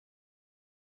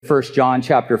1 John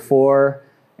chapter 4,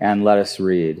 and let us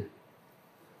read.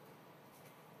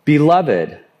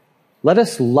 Beloved, let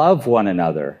us love one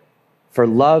another, for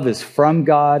love is from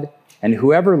God, and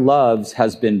whoever loves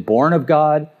has been born of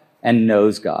God and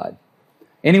knows God.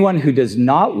 Anyone who does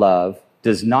not love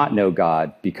does not know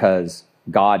God, because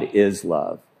God is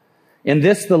love. In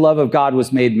this, the love of God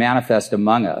was made manifest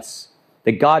among us,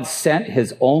 that God sent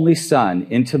his only Son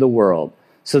into the world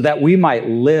so that we might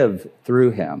live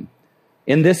through him.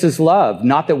 In this is love,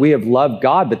 not that we have loved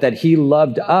God, but that he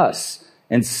loved us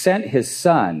and sent his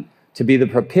Son to be the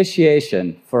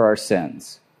propitiation for our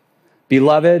sins.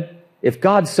 Beloved, if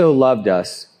God so loved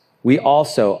us, we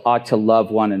also ought to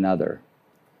love one another.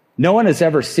 No one has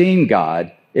ever seen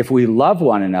God. If we love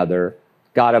one another,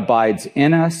 God abides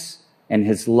in us, and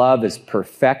his love is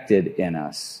perfected in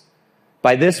us.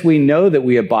 By this we know that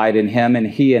we abide in him and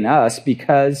he in us,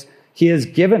 because he has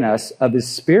given us of his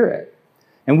Spirit.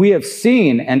 And we have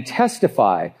seen and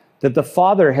testify that the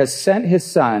Father has sent his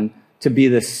Son to be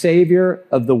the Savior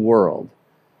of the world.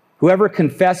 Whoever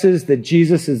confesses that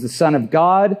Jesus is the Son of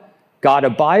God, God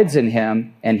abides in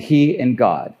him, and he in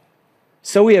God.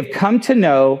 So we have come to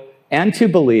know and to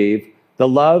believe the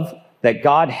love that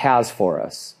God has for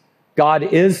us. God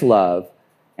is love,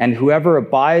 and whoever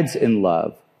abides in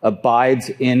love abides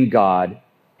in God,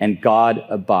 and God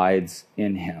abides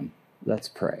in him. Let's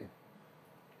pray.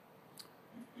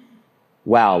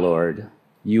 Wow, Lord,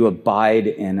 you abide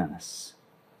in us.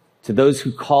 To those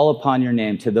who call upon your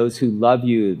name, to those who love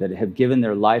you, that have given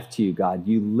their life to you, God,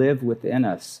 you live within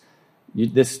us.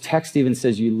 This text even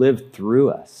says you live through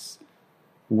us.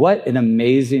 What an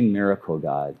amazing miracle,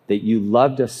 God, that you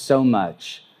loved us so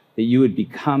much, that you would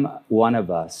become one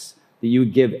of us, that you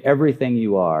would give everything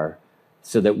you are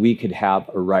so that we could have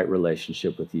a right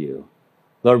relationship with you.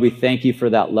 Lord, we thank you for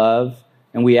that love.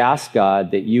 And we ask,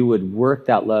 God, that you would work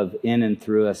that love in and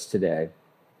through us today.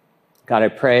 God, I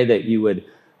pray that you would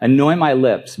anoint my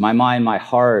lips, my mind, my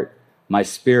heart, my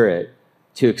spirit,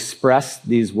 to express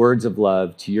these words of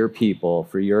love to your people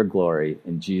for your glory.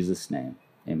 In Jesus' name,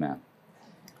 amen.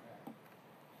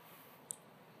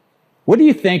 What do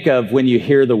you think of when you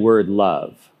hear the word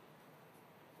love?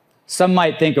 Some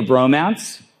might think of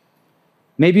romance.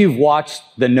 Maybe you've watched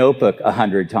The Notebook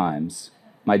 100 times.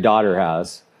 My daughter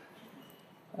has.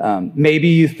 Maybe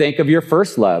you think of your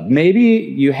first love. Maybe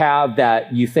you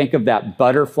think of that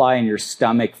butterfly in your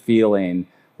stomach feeling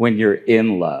when you're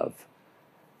in love.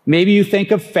 Maybe you think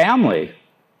of family.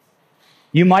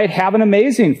 You might have an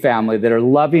amazing family that are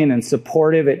loving and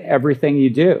supportive at everything you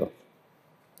do.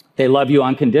 They love you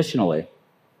unconditionally.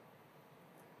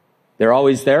 They're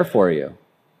always there for you.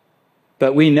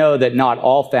 But we know that not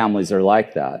all families are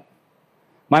like that.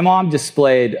 My mom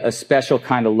displayed a special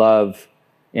kind of love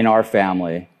in our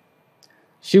family.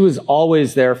 She was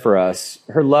always there for us.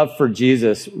 Her love for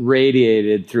Jesus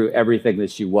radiated through everything that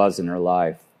she was in her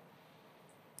life.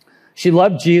 She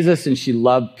loved Jesus and she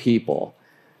loved people.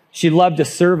 She loved to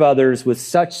serve others with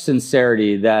such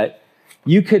sincerity that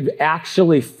you could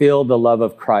actually feel the love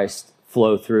of Christ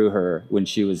flow through her when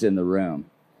she was in the room.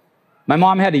 My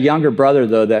mom had a younger brother,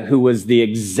 though, who was the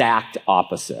exact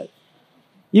opposite.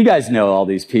 You guys know all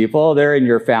these people. They're in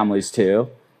your families too.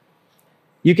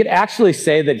 You could actually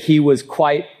say that he was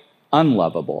quite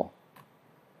unlovable.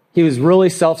 He was really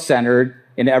self-centered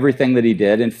in everything that he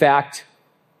did. In fact,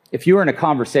 if you were in a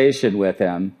conversation with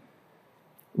him,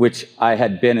 which I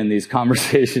had been in these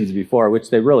conversations before,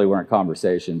 which they really weren't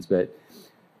conversations, but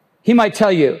he might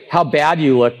tell you how bad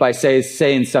you look by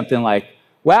saying something like,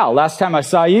 wow, last time I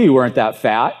saw you, you weren't that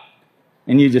fat.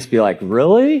 And you just be like,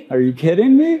 really? Are you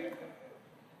kidding me?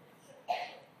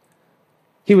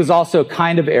 He was also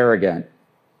kind of arrogant.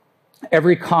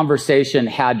 Every conversation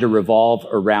had to revolve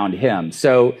around him.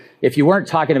 So if you weren't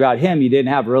talking about him, you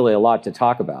didn't have really a lot to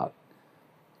talk about.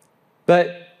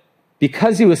 But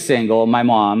because he was single, my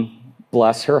mom,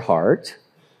 bless her heart,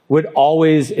 would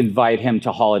always invite him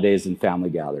to holidays and family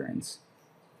gatherings.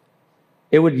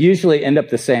 It would usually end up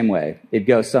the same way. It'd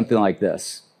go something like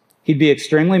this. He'd be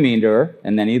extremely mean to her,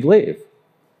 and then he'd leave.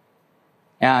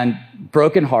 And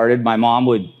brokenhearted, my mom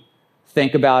would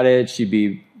think about it. She'd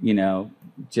be,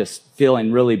 just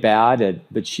feeling really bad,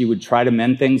 but she would try to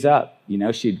mend things up.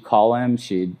 She'd call him.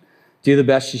 She'd do the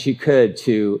best she could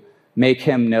to make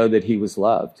him know that he was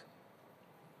loved.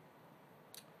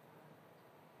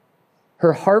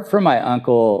 Her heart for my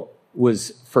uncle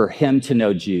was for him to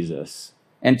know Jesus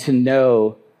and to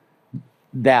know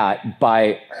that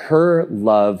by her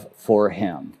love for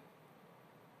him.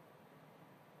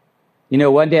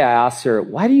 One day I asked her,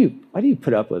 why do you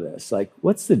put up with this? Like,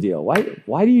 what's the deal?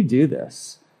 Why do you do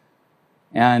this?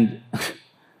 And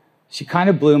she kind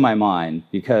of blew my mind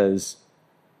because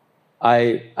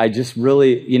I just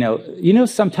really,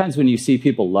 sometimes when you see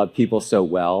people love people so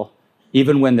well,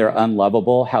 even when they're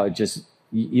unlovable, how it just,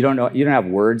 you don't have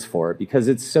words for it because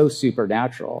it's so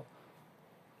supernatural.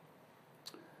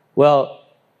 Well,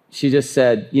 she just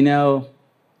said,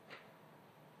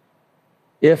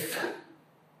 if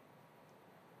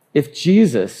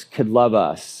Jesus could love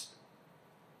us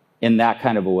in that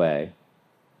kind of a way,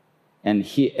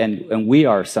 and we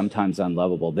are sometimes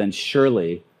unlovable, then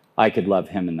surely I could love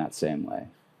him in that same way.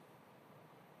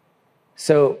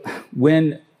 So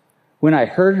when I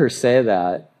heard her say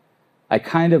that, I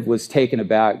kind of was taken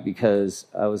aback because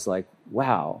I was like,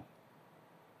 wow,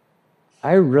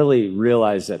 I really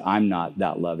realize that I'm not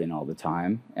that loving all the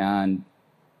time. And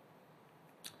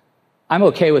I'm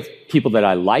okay with people that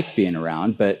I like being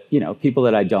around, but people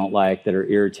that I don't like, that are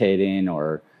irritating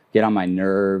or get on my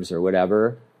nerves or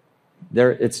whatever,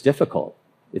 it's difficult.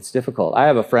 It's difficult. I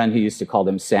have a friend who used to call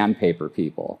them sandpaper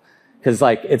people because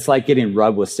it's like getting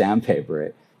rubbed with sandpaper.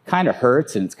 It kind of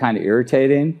hurts and it's kind of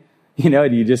irritating,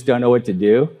 and you just don't know what to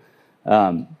do.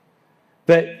 But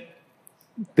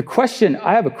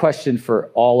I have a question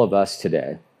for all of us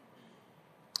today.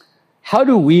 How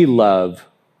do we love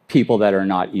people that are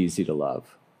not easy to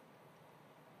love?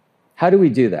 How do we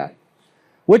do that?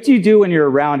 What do you do when you're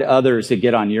around others that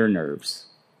get on your nerves?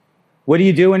 What do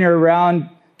you do when you're around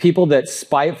people that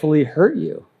spitefully hurt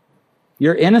you?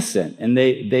 You're innocent and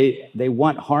they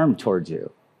want harm towards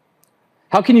you.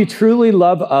 How can you truly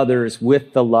love others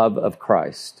with the love of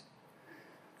Christ?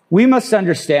 We must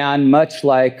understand, much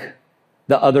like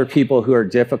the other people who are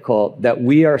difficult, that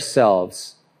we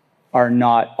ourselves are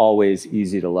not always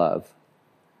easy to love.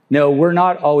 No, we're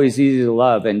not always easy to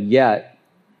love, and yet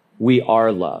we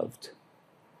are loved.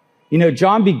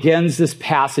 John begins this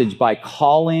passage by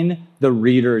calling the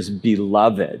readers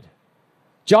beloved.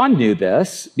 John knew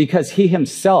this because he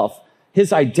himself,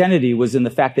 his identity was in the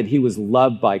fact that he was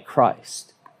loved by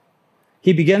Christ.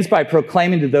 He begins by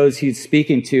proclaiming to those he's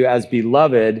speaking to as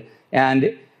beloved,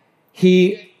 and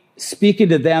he, speaking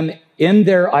to them in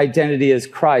their identity as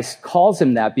Christ, calls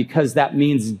him that because that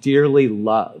means dearly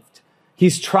loved.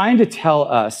 He's trying to tell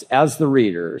us as the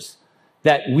readers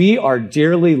that we are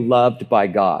dearly loved by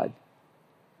God.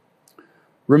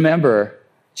 Remember,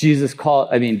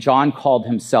 John called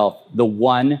himself the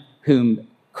one whom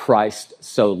Christ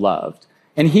so loved.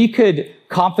 And he could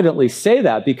confidently say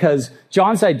that because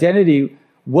John's identity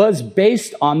was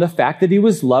based on the fact that he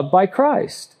was loved by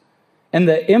Christ. And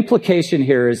the implication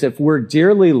here is if we're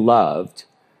dearly loved,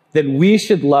 then we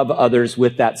should love others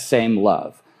with that same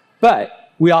love.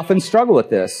 But we often struggle with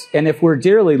this. And if we're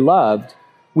dearly loved,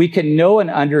 we can know and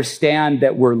understand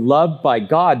that we're loved by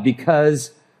God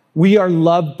because we are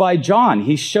loved by John.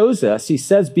 He shows us, he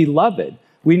says, beloved.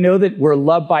 We know that we're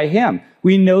loved by him.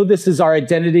 We know this is our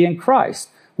identity in Christ.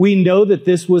 We know that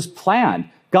this was planned.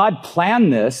 God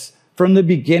planned this from the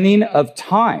beginning of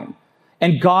time.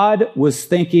 And God was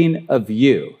thinking of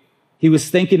you. He was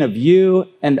thinking of you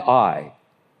and I.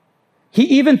 He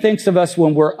even thinks of us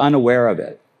when we're unaware of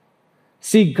it.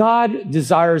 See, God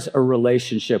desires a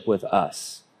relationship with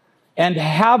us. And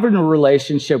having a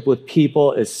relationship with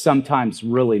people is sometimes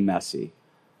really messy.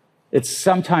 It's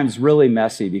sometimes really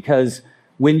messy because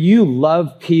when you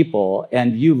love people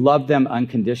and you love them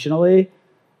unconditionally,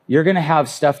 you're going to have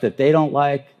stuff that they don't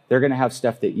like. They're going to have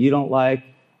stuff that you don't like.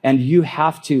 And you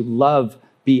have to love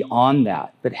beyond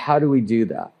that. But how do we do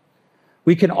that?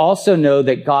 We can also know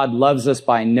that God loves us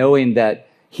by knowing that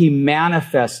he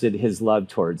manifested his love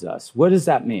towards us. What does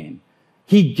that mean?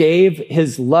 He gave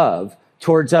his love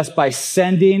towards us by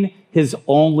sending his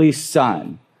only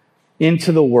son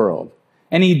into the world.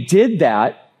 And he did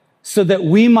that so that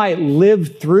we might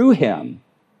live through him.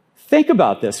 Think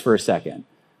about this for a second.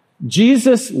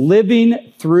 Jesus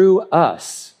living through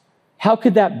us. How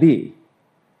could that be?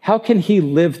 How can he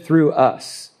live through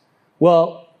us?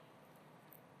 Well,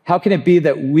 how can it be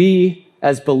that we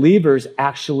as believers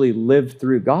actually live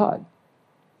through God?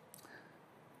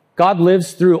 God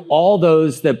lives through all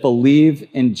those that believe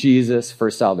in Jesus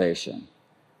for salvation.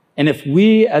 And if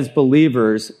we as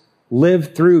believers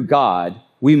live through God,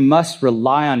 we must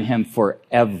rely on him for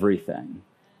everything.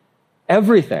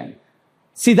 Everything.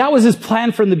 See, that was his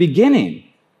plan from the beginning.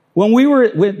 When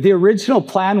the original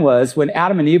plan was, when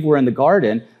Adam and Eve were in the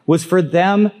garden, was for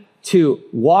them to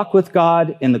walk with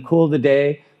God in the cool of the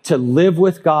day, to live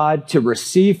with God, to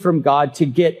receive from God, to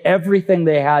get everything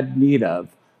they had need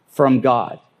of from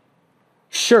God.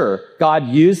 Sure, God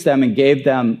used them and gave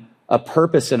them a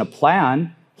purpose and a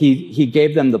plan. He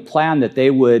gave them the plan that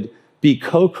they would be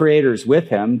co-creators with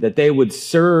him, that they would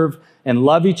serve and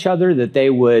love each other, that they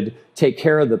would take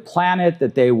care of the planet,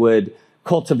 that they would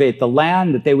cultivate the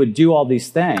land, that they would do all these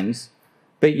things.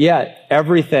 But yet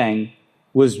everything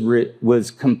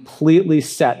was completely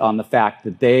set on the fact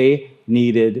that they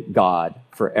needed God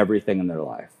for everything in their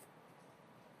life.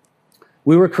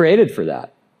 We were created for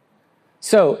that.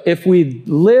 So if we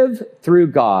live through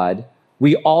God,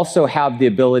 we also have the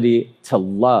ability to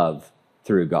love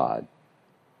through God.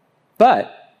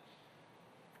 But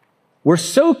we're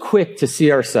so quick to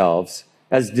see ourselves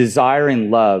as desiring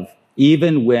love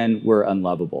even when we're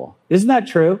unlovable. Isn't that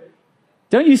true?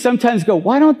 Don't you sometimes go,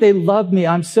 why don't they love me?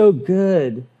 I'm so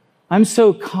good. I'm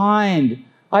so kind.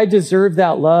 I deserve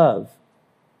that love.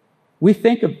 We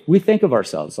think of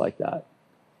ourselves like that.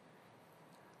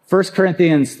 1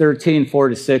 Corinthians 13,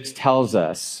 4-6 tells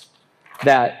us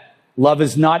that love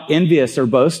is not envious or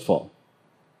boastful.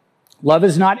 Love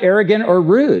is not arrogant or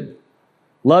rude.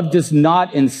 Love does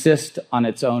not insist on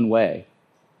its own way.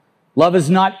 Love is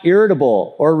not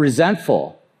irritable or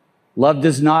resentful. Love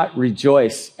does not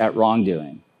rejoice at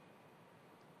wrongdoing.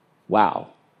 Wow.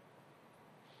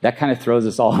 That kind of throws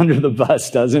us all under the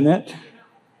bus, doesn't it?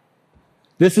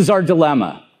 This is our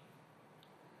dilemma.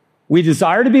 We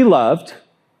desire to be loved,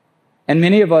 and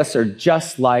many of us are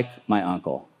just like my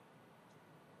uncle.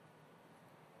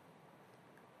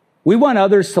 We want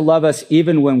others to love us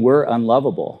even when we're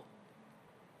unlovable.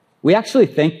 We actually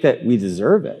think that we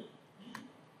deserve it.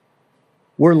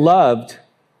 We're loved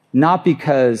not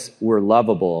because we're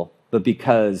lovable, but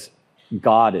because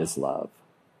God is love.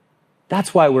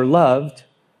 That's why we're loved,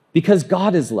 because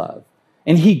God is love.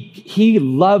 And he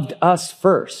loved us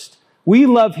first. We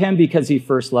love him because he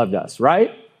first loved us,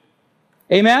 right?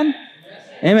 Amen? Yes.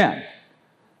 Amen.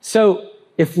 So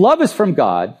if love is from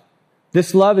God,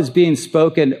 this love is being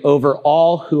spoken over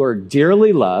all who are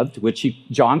dearly loved, which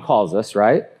John calls us,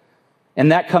 right?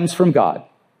 And that comes from God.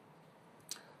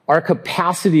 Our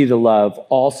capacity to love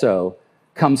also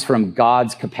comes from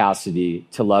God's capacity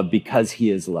to love because he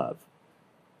is love.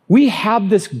 We have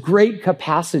this great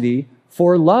capacity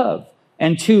for love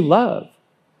and to love.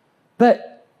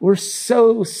 But we're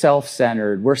so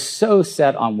self-centered. We're so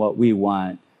set on what we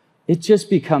want. It just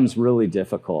becomes really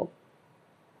difficult.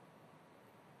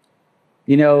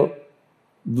 You know,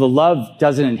 the love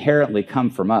doesn't inherently come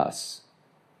from us.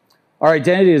 Our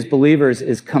identity as believers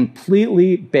is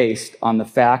completely based on the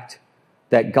fact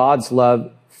that God's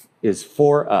love is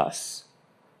for us.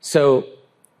 So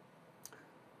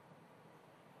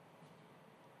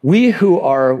we who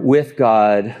are with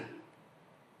God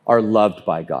are loved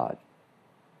by God.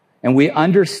 And we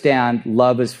understand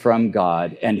love is from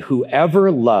God, and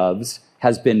whoever loves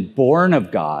has been born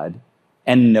of God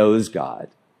and knows God.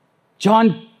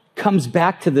 John comes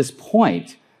back to this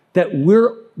point that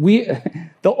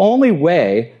the only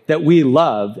way that we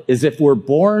love is if we're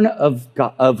born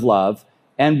of love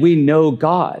and we know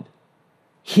God.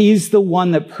 He's the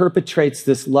one that perpetrates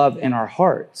this love in our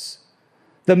hearts.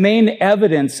 The main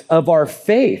evidence of our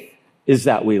faith is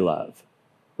that we love,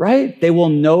 right? They will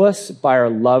know us by our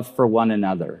love for one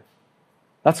another.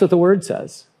 That's what the word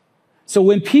says. So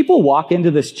when people walk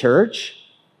into this church,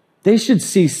 they should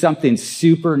see something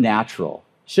supernatural,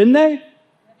 shouldn't they?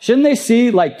 Shouldn't they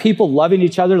see like people loving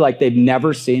each other like they've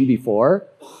never seen before?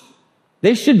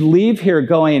 They should leave here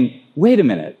going, wait a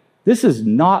minute, this is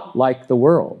not like the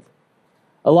world.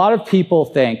 A lot of people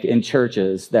think in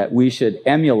churches that we should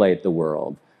emulate the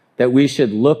world, that we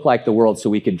should look like the world so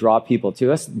we could draw people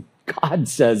to us. God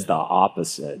says the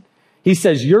opposite. He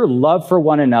says your love for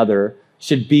one another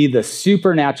should be the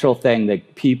supernatural thing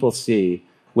that people see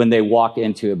when they walk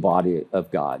into a body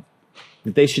of God.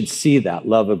 That they should see that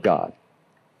love of God.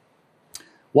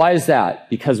 Why is that?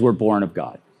 Because we're born of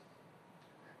God.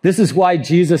 This is why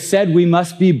Jesus said we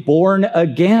must be born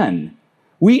again.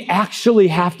 We actually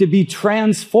have to be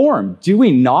transformed, do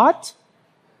we not?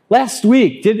 Last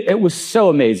week, it was so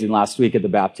amazing last week at the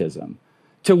baptism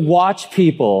to watch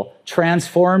people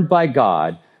transformed by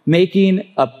God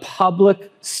making a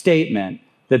public statement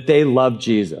that they love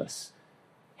Jesus.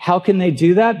 How can they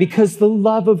do that? Because the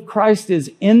love of Christ is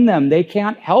in them. They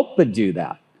can't help but do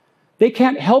that. They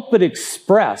can't help but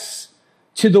express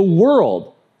to the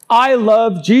world, I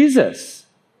love Jesus.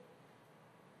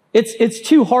 It's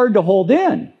too hard to hold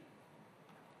in.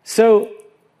 So,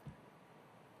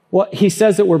 he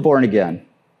says that we're born again,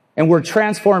 and we're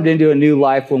transformed into a new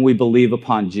life when we believe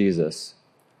upon Jesus.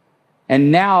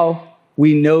 And now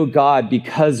we know God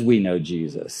because we know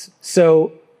Jesus.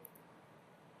 So,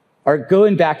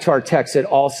 going back to our text, it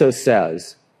also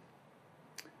says,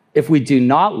 if we do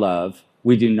not love,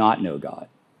 we do not know God.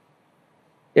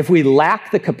 If we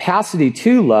lack the capacity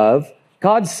to love,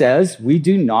 God says we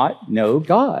do not know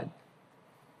God.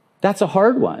 That's a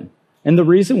hard one. And the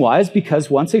reason why is because,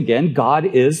 once again, God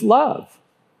is love.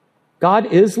 God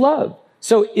is love.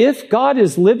 So if God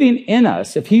is living in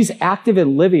us, if he's active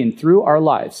and living through our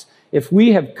lives, if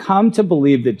we have come to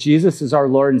believe that Jesus is our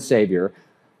Lord and Savior,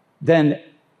 then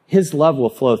his love will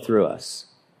flow through us.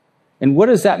 And what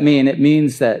does that mean? It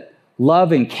means that love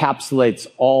encapsulates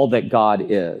all that God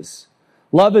is.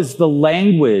 Love is the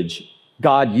language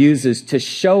God uses to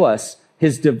show us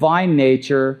his divine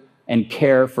nature and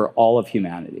care for all of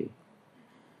humanity.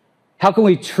 How can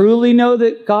we truly know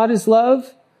that God is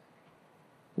love?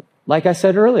 Like I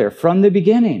said earlier, from the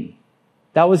beginning.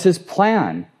 That was his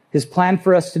plan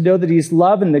for us to know that he's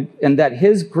love and that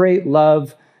his great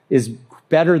love is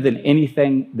better than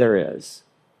anything there is.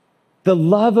 The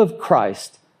love of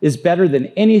Christ is better than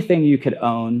anything you could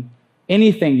own,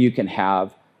 anything you can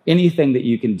have, anything that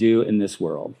you can do in this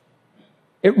world.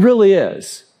 It really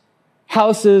is.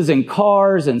 Houses and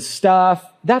cars and stuff,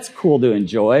 that's cool to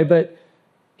enjoy, but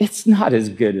it's not as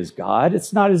good as God.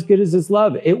 It's not as good as his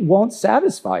love. It won't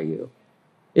satisfy you.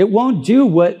 It won't do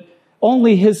what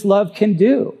only his love can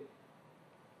do.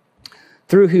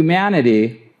 Through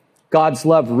humanity, God's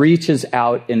love reaches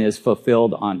out and is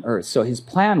fulfilled on earth. So his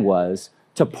plan was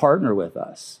to partner with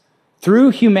us through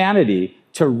humanity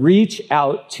to reach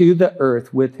out to the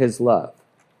earth with his love.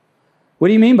 What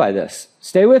do you mean by this?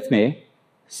 Stay with me.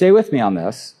 Stay with me on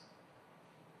this.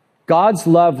 God's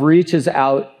love reaches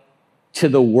out to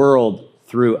the world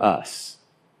through us.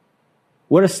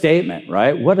 What a statement,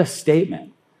 right? What a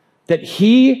statement. That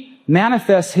he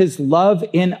manifests his love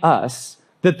in us,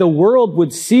 that the world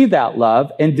would see that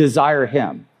love and desire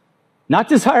him. Not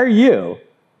desire you.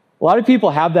 A lot of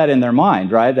people have that in their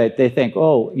mind, right? That they think,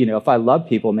 oh, if I love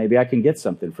people, maybe I can get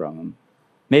something from them.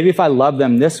 Maybe if I love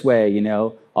them this way,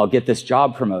 I'll get this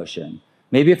job promotion.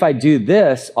 Maybe if I do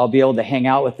this, I'll be able to hang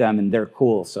out with them and they're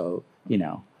cool. So,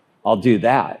 I'll do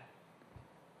that.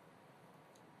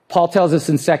 Paul tells us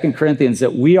in 2 Corinthians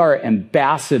that we are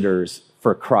ambassadors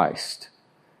for Christ.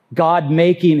 God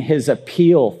making his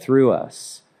appeal through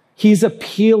us. He's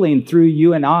appealing through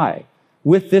you and I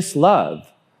with this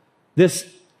love,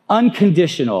 this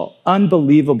unconditional,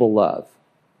 unbelievable love.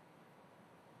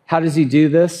 How does he do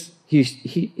this?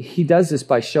 He does this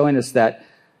by showing us that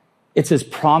it's his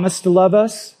promise to love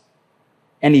us,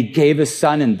 and he gave his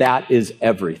son, and that is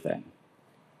everything.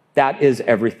 That is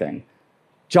everything.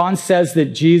 John says that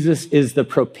Jesus is the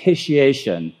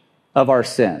propitiation of our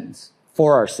sins,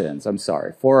 for our sins.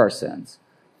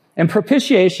 And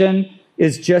propitiation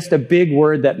is just a big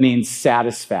word that means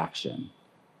satisfaction.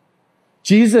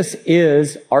 Jesus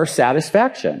is our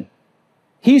satisfaction.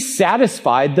 He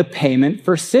satisfied the payment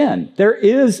for sin. There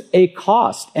is a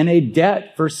cost and a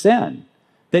debt for sin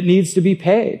that needs to be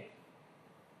paid.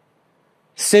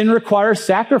 Sin requires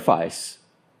sacrifice.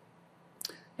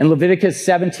 In Leviticus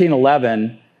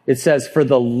 17:11, it says, "For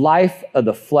the life of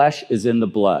the flesh is in the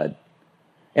blood.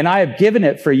 And I have given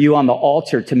it for you on the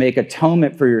altar to make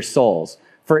atonement for your souls.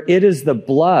 For it is the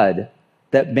blood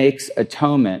that makes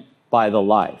atonement by the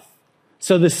life."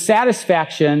 So the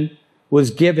satisfaction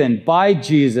was given by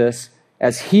Jesus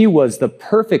as he was the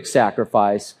perfect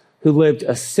sacrifice who lived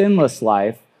a sinless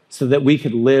life so that we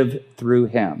could live through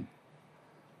him.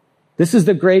 This is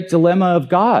the great dilemma of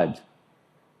God.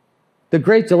 The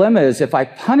great dilemma is if I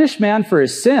punish man for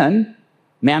his sin,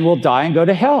 man will die and go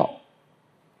to hell.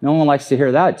 No one likes to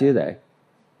hear that, do they?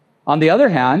 On the other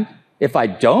hand, if I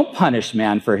don't punish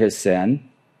man for his sin,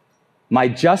 my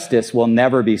justice will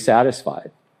never be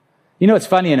satisfied. It's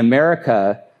funny, in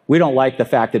America, we don't like the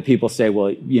fact that people say,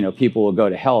 well, people will go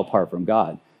to hell apart from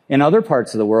God. In other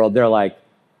parts of the world, they're like,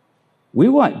 we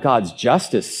want God's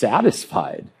justice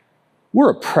satisfied. We're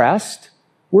oppressed.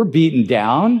 We're beaten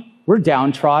down. We're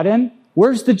downtrodden.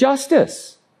 Where's the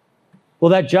justice? Well,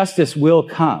 that justice will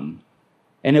come,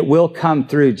 and it will come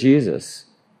through Jesus.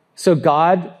 So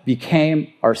God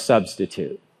became our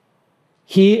substitute.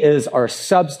 He is our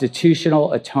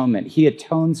substitutional atonement. He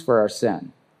atones for our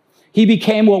sin. He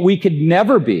became what we could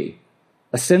never be,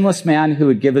 a sinless man who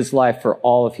would give his life for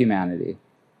all of humanity.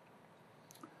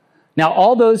 Now,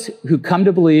 all those who come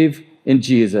to believe in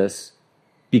Jesus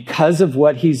because of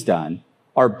what he's done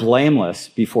are blameless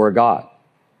before God.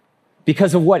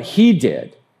 Because of what he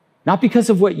did, not because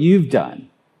of what you've done.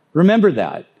 Remember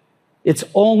that. It's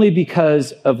only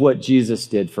because of what Jesus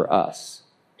did for us.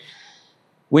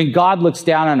 When God looks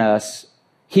down on us,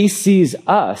 he sees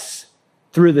us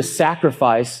through the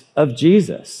sacrifice of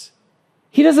Jesus.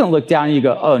 He doesn't look down and you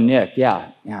go, oh, Nick,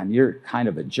 yeah, man, you're kind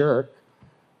of a jerk.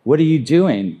 What are you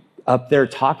doing up there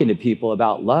talking to people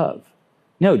about love?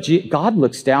 No, God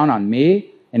looks down on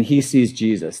me and he sees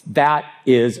Jesus. That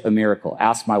is a miracle.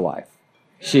 Ask my wife.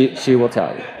 She will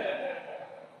tell you.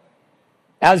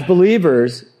 As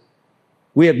believers,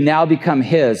 we have now become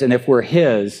his, and if we're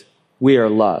his, we are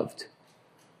loved.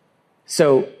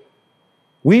 So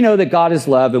we know that God is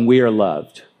love and we are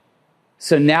loved.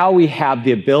 So now we have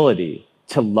the ability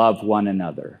to love one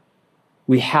another.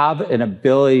 We have an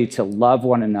ability to love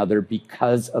one another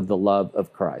because of the love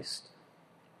of Christ.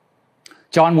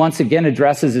 John once again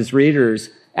addresses his readers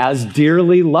as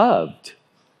dearly loved,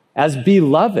 as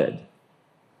beloved.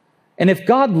 And if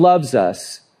God loves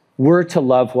us, we're to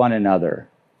love one another.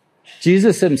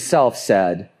 Jesus himself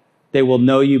said, "They will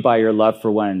know you by your love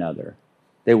for one another."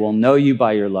 They will know you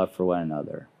by your love for one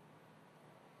another.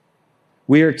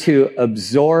 We are to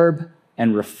absorb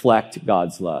and reflect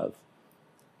God's love.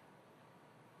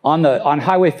 On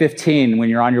Highway 15, when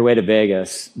you're on your way to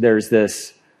Vegas, there's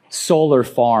this solar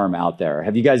farm out there.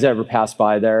 Have you guys ever passed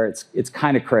by there? It's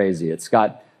kind of crazy. It's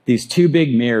got these two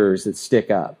big mirrors that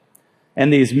stick up.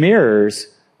 And these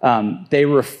mirrors, they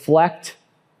reflect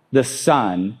the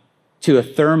sun to a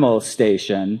thermal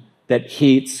station that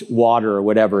heats water or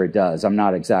whatever it does. I'm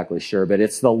not exactly sure, but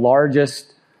it's the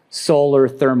largest solar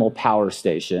thermal power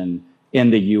station in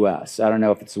the US. I don't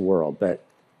know if it's the world, but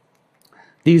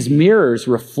these mirrors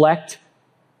reflect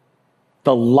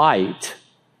the light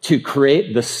to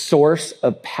create the source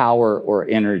of power or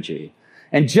energy.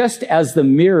 And just as the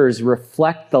mirrors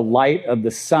reflect the light of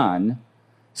the sun,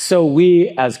 so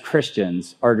we as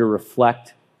Christians are to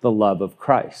reflect the love of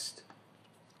Christ.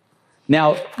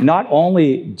 Now, not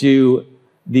only do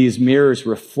these mirrors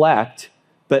reflect,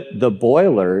 but the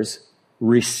boilers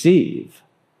receive.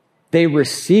 They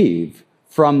receive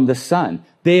from the sun.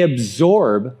 They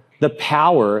absorb the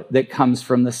power that comes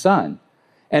from the sun.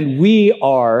 And we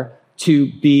are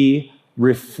to be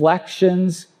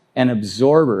reflections and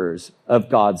absorbers of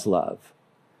God's love.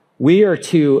 We are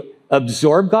to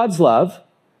absorb God's love.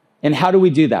 And how do we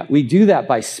do that? We do that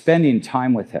by spending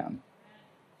time with him,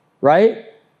 right?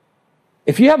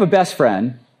 If you have a best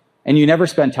friend and you never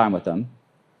spend time with them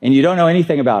and you don't know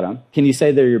anything about them, can you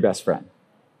say they're your best friend?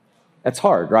 That's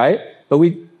hard, right? But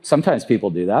sometimes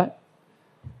people do that.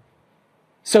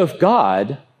 So if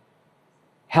God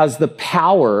has the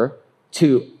power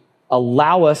to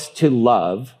allow us to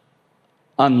love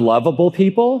unlovable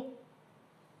people,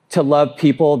 to love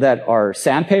people that are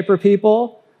sandpaper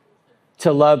people,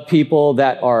 to love people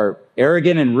that are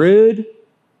arrogant and rude,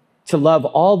 to love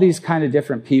all these kind of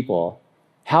different people,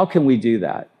 how can we do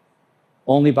that?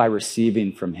 Only by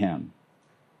receiving from him,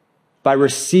 by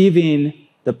receiving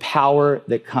the power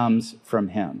that comes from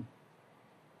him.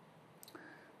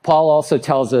 Paul also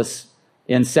tells us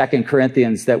in 2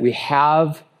 Corinthians that we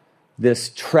have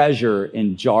this treasure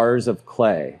in jars of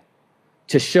clay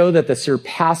to show that the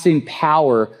surpassing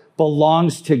power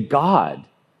belongs to God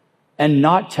and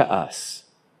not to us.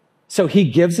 So he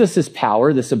gives us his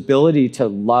power, this ability to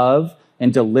love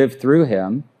and to live through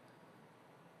him.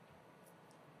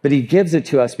 But he gives it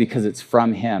to us because it's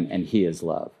from him and he is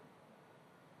love.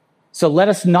 So let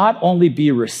us not only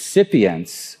be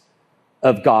recipients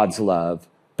of God's love,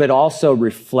 but also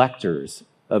reflectors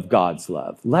of God's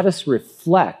love. Let us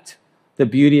reflect the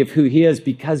beauty of who he is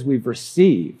because we've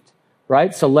received,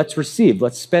 right? So let's receive.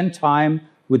 Let's spend time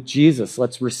with Jesus.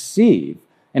 Let's receive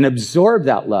and absorb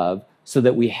that love so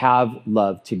that we have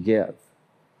love to give.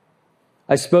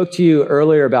 I spoke to you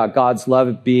earlier about God's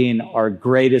love being our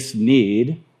greatest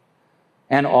need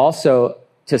and also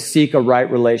to seek a right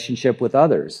relationship with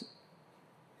others.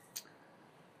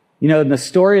 You know, in the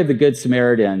story of the Good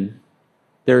Samaritan,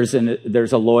 there's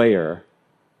a lawyer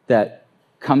that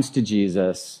comes to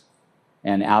Jesus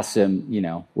and asks him, you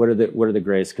know, what are the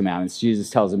greatest commandments? Jesus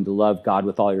tells him to love God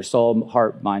with all your soul,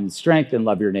 heart, mind, and strength, and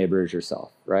love your neighbor as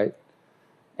yourself, right?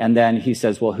 And then he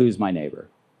says, well, who's my neighbor?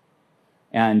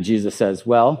 And Jesus says,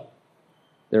 well,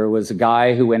 there was a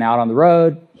guy who went out on the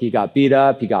road. He got beat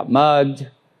up. He got mugged.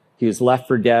 He was left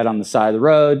for dead on the side of the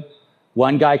road.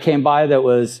 One guy came by that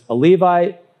was a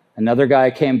Levite. Another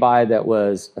guy came by that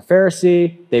was a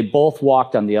Pharisee. They both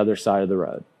walked on the other side of the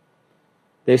road.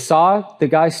 They saw the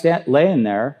guy laying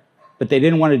there, but they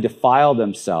didn't want to defile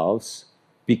themselves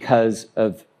because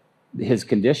of his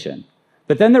condition.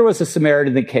 But then there was a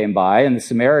Samaritan that came by, and the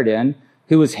Samaritan,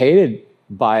 who was hated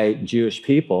by Jewish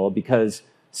people because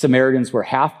Samaritans were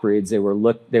half-breeds, they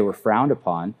were frowned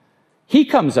upon. He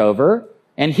comes over,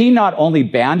 and he not only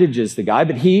bandages the guy,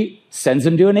 but he sends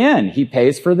him to an inn. He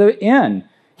pays for the inn.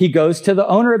 He goes to the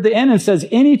owner of the inn and says,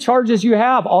 any charges you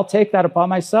have, I'll take that upon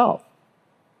myself.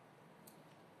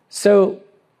 So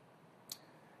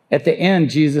at the end,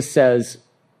 Jesus says,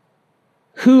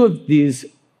 who of these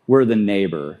were the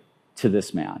neighbor to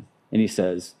this man? And he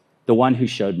says, the one who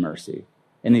showed mercy.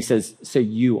 And he says, so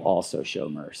you also show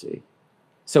mercy.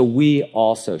 So we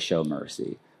also show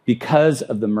mercy because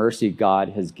of the mercy God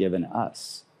has given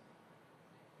us.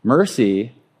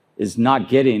 Mercy is not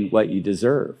getting what you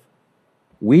deserve.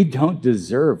 We don't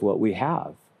deserve what we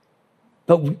have.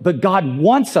 But God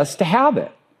wants us to have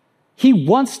it. He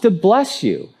wants to bless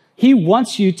you. He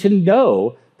wants you to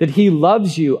know that he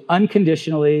loves you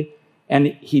unconditionally, and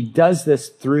he does this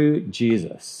through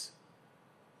Jesus.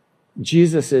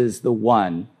 Jesus is the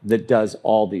one that does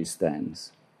all these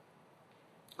things.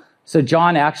 So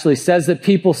John actually says that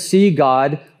people see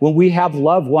God when we have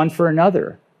love one for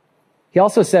another. He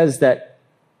also says that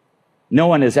no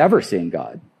one has ever seen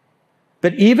God.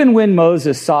 But even when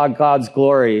Moses saw God's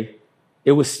glory,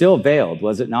 it was still veiled,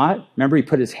 was it not? Remember, he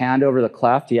put his hand over the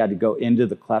cleft. He had to go into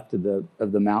the cleft of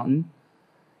the mountain.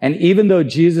 And even though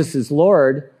Jesus is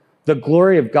Lord, the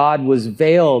glory of God was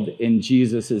veiled in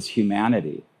Jesus'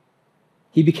 humanity.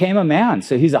 He became a man,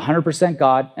 so he's 100%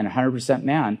 God and 100%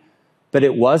 man. But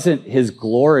it wasn't his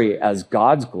glory as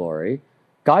God's glory.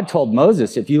 God told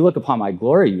Moses, if you look upon my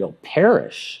glory, you'll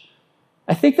perish.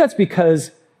 I think that's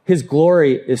because his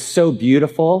glory is so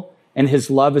beautiful and his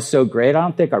love is so great. I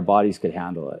don't think our bodies could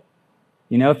handle it.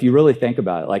 You know, if you really think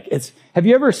about it, have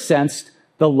you ever sensed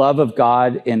the love of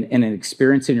God in an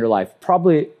experience in your life?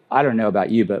 Probably, I don't know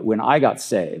about you, but when I got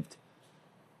saved,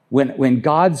 when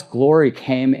God's glory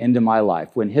came into my life,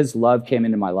 when his love came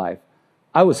into my life,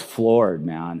 I was floored,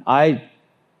 man. I'd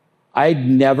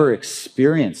never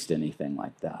experienced anything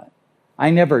like that. I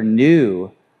never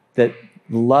knew that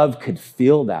love could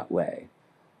feel that way,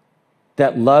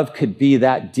 that love could be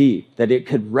that deep, that it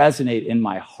could resonate in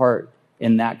my heart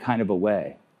in that kind of a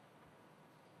way.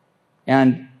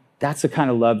 And that's the kind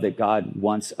of love that God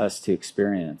wants us to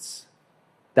experience.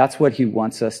 That's what he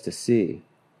wants us to see.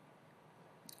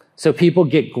 So people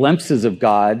get glimpses of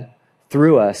God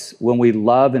through us when we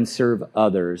love and serve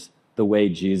others the way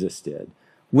Jesus did.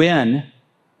 When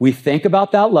we think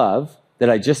about that love that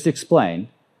I just explained,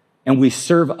 and we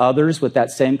serve others with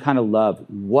that same kind of love,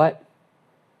 what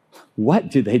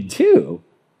do they do?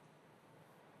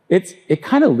 It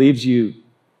kind of leaves you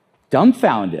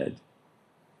dumbfounded.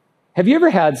 Have you ever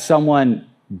had someone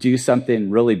do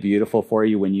something really beautiful for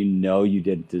you when you know you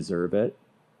didn't deserve it?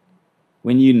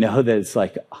 When you know that it's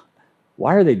like,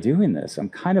 why are they doing this? I'm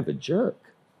kind of a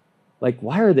jerk. Like,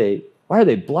 why are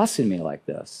they blessing me like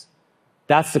this?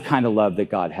 That's the kind of love that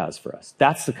God has for us.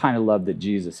 That's the kind of love that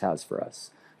Jesus has for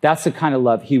us. That's the kind of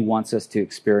love he wants us to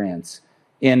experience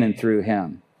in and through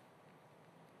him.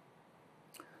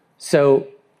 So,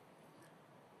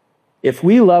 if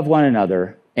we love one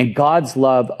another and God's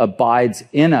love abides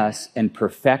in us and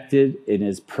it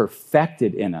is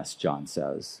perfected in us, John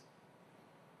says.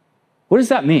 What does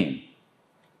that mean?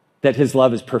 That his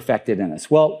love is perfected in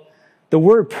us? Well, the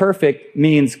word perfect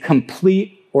means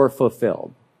complete or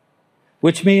fulfilled,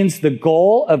 which means the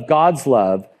goal of God's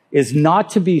love is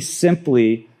not to be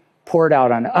simply poured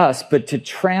out on us, but to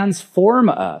transform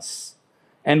us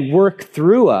and work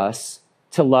through us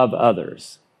to love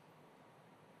others.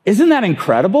 Isn't that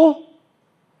incredible?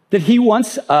 That he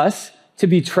wants us to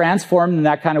be transformed in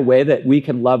that kind of way that we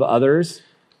can love others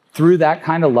through that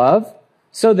kind of love.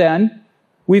 So then,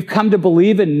 we've come to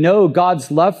believe and know God's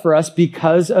love for us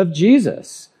because of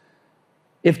Jesus.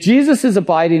 If Jesus is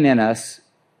abiding in us,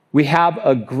 we have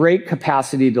a great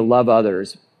capacity to love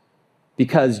others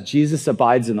because Jesus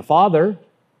abides in the Father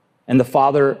and the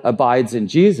Father abides in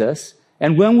Jesus.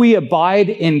 And when we abide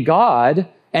in God,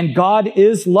 and God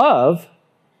is love,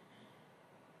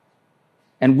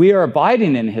 and we are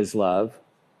abiding in his love,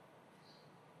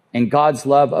 and God's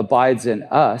love abides in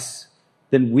us,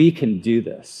 then we can do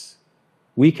this.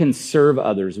 We can serve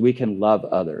others. We can love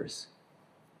others.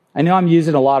 I know I'm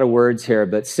using a lot of words here,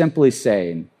 but simply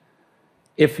saying,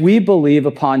 if we believe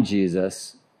upon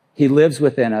Jesus, he lives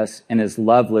within us and his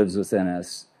love lives within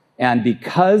us. And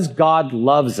because God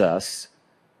loves us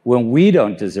when we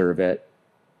don't deserve it,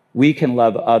 we can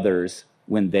love others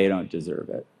when they don't deserve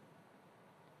it.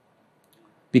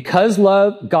 Because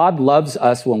God loves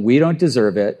us when we don't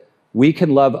deserve it, we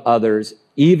can love others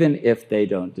even if they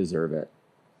don't deserve it.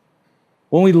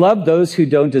 When we love those who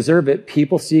don't deserve it,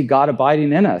 people see God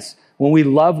abiding in us. When we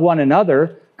love one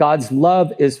another, God's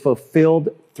love is fulfilled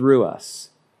through us.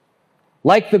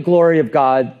 Like the glory of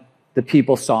God the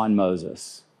people saw in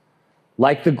Moses.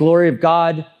 Like the glory of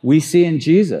God we see in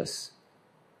Jesus.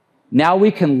 Now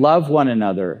we can love one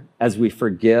another as we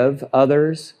forgive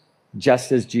others,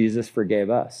 just as Jesus forgave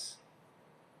us.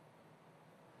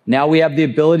 Now we have the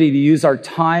ability to use our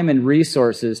time and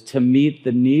resources to meet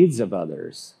the needs of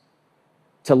others,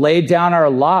 to lay down our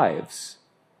lives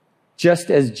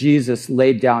just as Jesus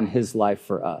laid down his life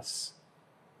for us.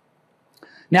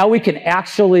 Now we can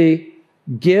actually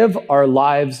give our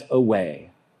lives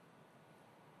away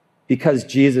because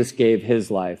Jesus gave his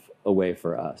life away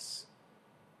for us.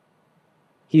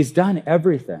 He's done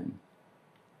everything.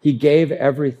 He gave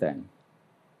everything.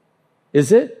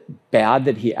 Is it bad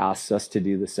that he asks us to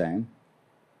do the same?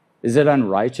 Is it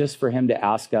unrighteous for him to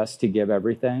ask us to give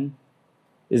everything?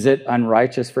 Is it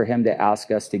unrighteous for him to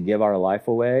ask us to give our life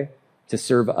away, to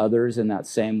serve others in that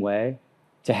same way,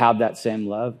 to have that same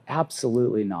love?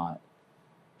 Absolutely not.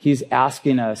 He's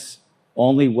asking us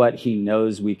only what he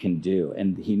knows we can do.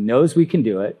 And he knows we can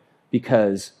do it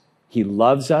because he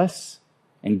loves us,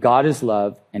 and God is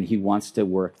love, and he wants to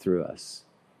work through us.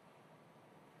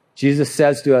 Jesus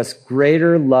says to us,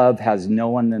 greater love has no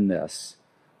one than this,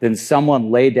 than someone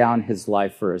lay down his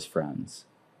life for his friends.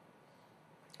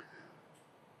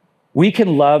 We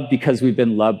can love because we've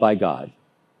been loved by God.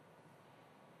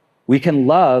 We can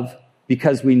love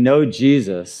because we know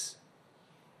Jesus,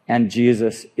 and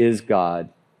Jesus is God,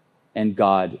 and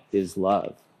God is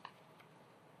love.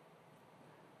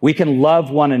 We can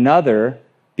love one another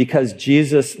because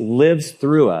Jesus lives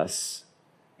through us,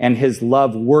 and his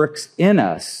love works in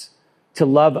us to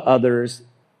love others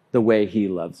the way he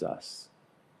loves us.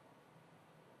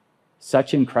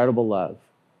 Such incredible love.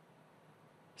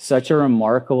 Such a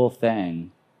remarkable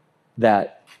thing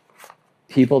that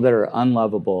people that are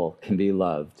unlovable can be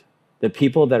loved. That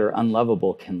people that are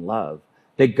unlovable can love.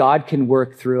 That God can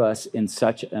work through us in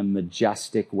such a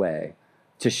majestic way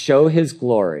to show his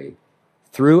glory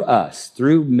through us,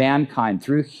 through mankind,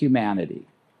 through humanity.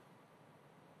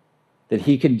 That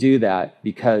he can do that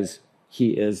because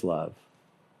he is love.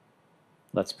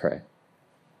 Let's pray.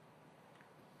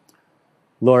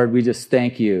 Lord, we just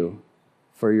thank you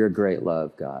for your great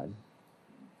love, God.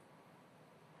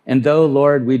 And though,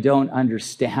 Lord, we don't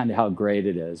understand how great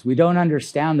it is, we don't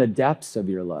understand the depths of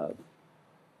your love,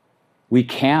 we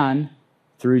can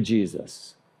through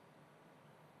Jesus.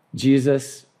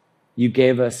 Jesus, you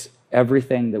gave us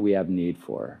everything that we have need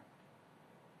for.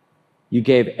 You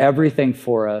gave everything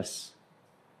for us.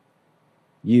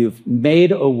 You've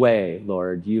made a way,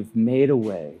 Lord. You've made a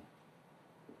way.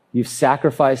 You've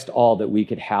sacrificed all that we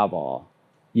could have all.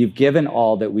 You've given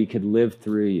all that we could live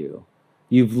through you.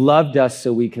 You've loved us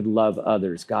so we could love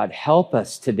others. God, help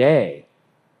us today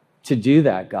to do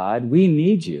that, God. We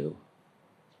need you.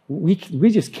 We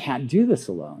just can't do this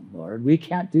alone, Lord. We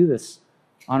can't do this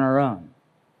on our own.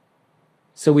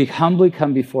 So we humbly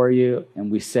come before you and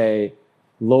we say,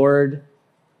 Lord,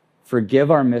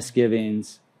 forgive our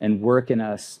misgivings and work in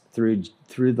us through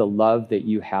the love that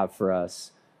you have for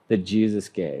us, that Jesus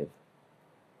gave.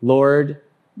 Lord,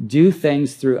 do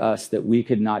things through us that we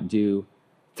could not do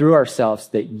through ourselves,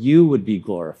 that you would be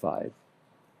glorified.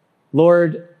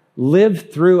 Lord,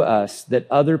 live through us that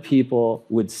other people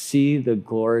would see the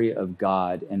glory of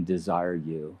God and desire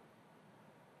you.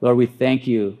 Lord, we thank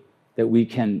you that we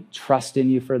can trust in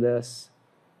you for this,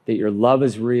 that your love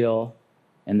is real,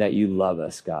 and that you love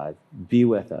us, God. Be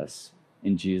with us.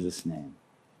 In Jesus' name,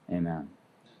 amen.